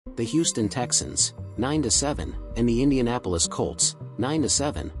The Houston Texans, 9-7, and the Indianapolis Colts,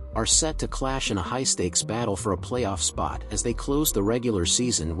 9-7, are set to clash in a high-stakes battle for a playoff spot as they close the regular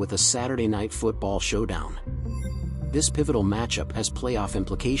season with a Saturday Night Football showdown. This pivotal matchup has playoff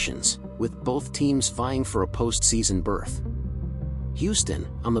implications, with both teams vying for a postseason berth. Houston,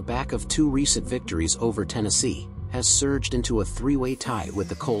 on the back of two recent victories over Tennessee, has surged into a three-way tie with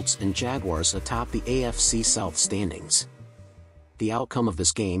the Colts and Jaguars atop the AFC South standings. The outcome of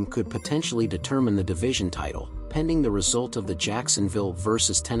this game could potentially determine the division title, pending the result of the Jacksonville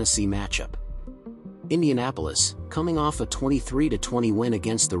versus Tennessee matchup. Indianapolis, coming off a 23-20 win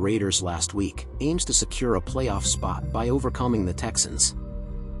against the Raiders last week, aims to secure a playoff spot by overcoming the Texans.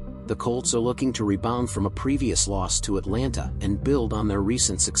 The Colts are looking to rebound from a previous loss to Atlanta and build on their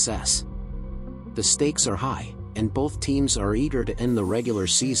recent success. The stakes are high, and both teams are eager to end the regular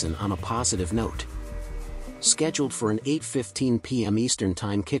season on a positive note. Scheduled for an 8:15 p.m. Eastern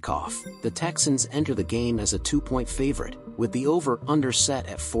Time kickoff, the Texans enter the game as a 2-point favorite, with the over-under set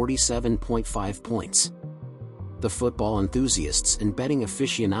at 47.5 points. The football enthusiasts and betting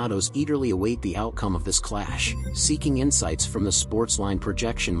aficionados eagerly await the outcome of this clash, seeking insights from the SportsLine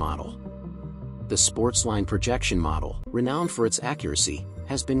projection model. The SportsLine projection model, renowned for its accuracy,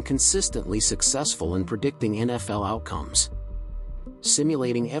 has been consistently successful in predicting NFL outcomes.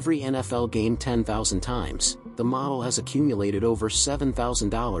 Simulating every NFL game 10,000 times, the model has accumulated over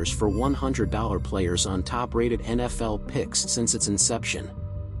 $7,000 for $100 players on top-rated NFL picks since its inception.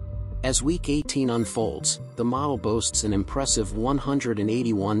 As Week 18 unfolds, the model boasts an impressive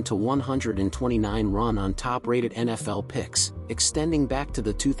 181-129 run on top-rated NFL picks, extending back to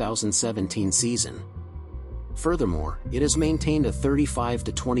the 2017 season. Furthermore, it has maintained a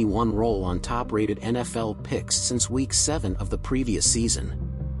 35-21 roll on top-rated NFL picks since Week 7 of the previous season.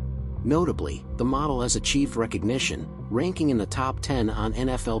 Notably, the model has achieved recognition, ranking in the top 10 on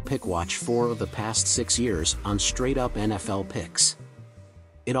NFL PickWatch 4 of the past 6 years on straight-up NFL picks.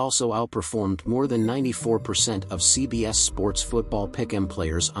 It also outperformed more than 94% of CBS Sports Football Pick'em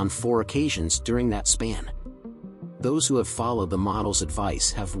players on 4 occasions during that span. Those who have followed the model's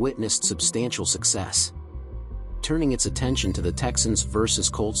advice have witnessed substantial success. Turning its attention to the Texans versus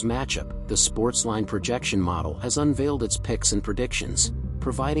Colts matchup, the SportsLine projection model has unveiled its picks and predictions,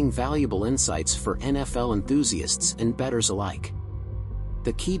 providing valuable insights for NFL enthusiasts and bettors alike.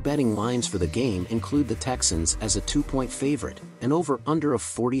 The key betting lines for the game include the Texans as a 2-point favorite, an over-under of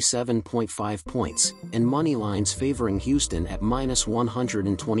 47.5 points, and money lines favoring Houston at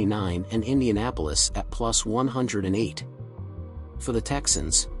 -129 and Indianapolis at +108. For the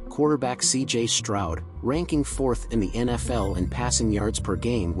Texans, quarterback C.J. Stroud, ranking 4th in the NFL in passing yards per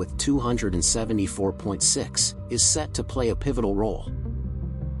game with 274.6, is set to play a pivotal role.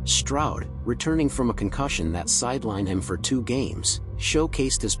 Stroud, returning from a concussion that sidelined him for 2 games,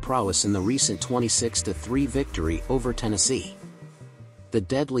 showcased his prowess in the recent 26-3 victory over Tennessee. The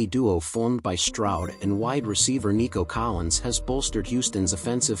deadly duo formed by Stroud and wide receiver Nico Collins has bolstered Houston's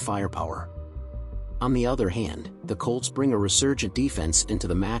offensive firepower. On the other hand, the Colts bring a resurgent defense into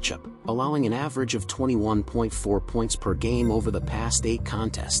the matchup, allowing an average of 21.4 points per game over the past 8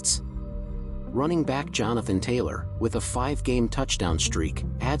 contests. Running back Jonathan Taylor, with a 5-game touchdown streak,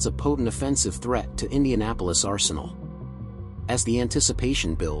 adds a potent offensive threat to Indianapolis' arsenal. As the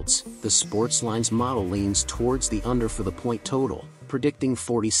anticipation builds, the SportsLine's model leans towards the under for the point total, predicting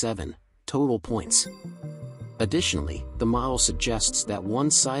 47 total points. Additionally, the model suggests that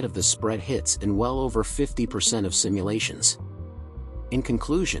one side of the spread hits in well over 50% of simulations. In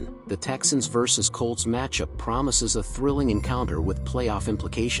conclusion, the Texans versus Colts matchup promises a thrilling encounter with playoff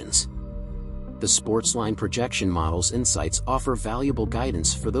implications. The SportsLine projection model's insights offer valuable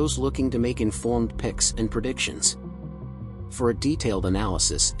guidance for those looking to make informed picks and predictions. For a detailed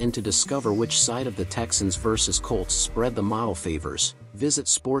analysis and to discover which side of the Texans versus Colts spread the model favors, visit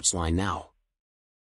SportsLine now.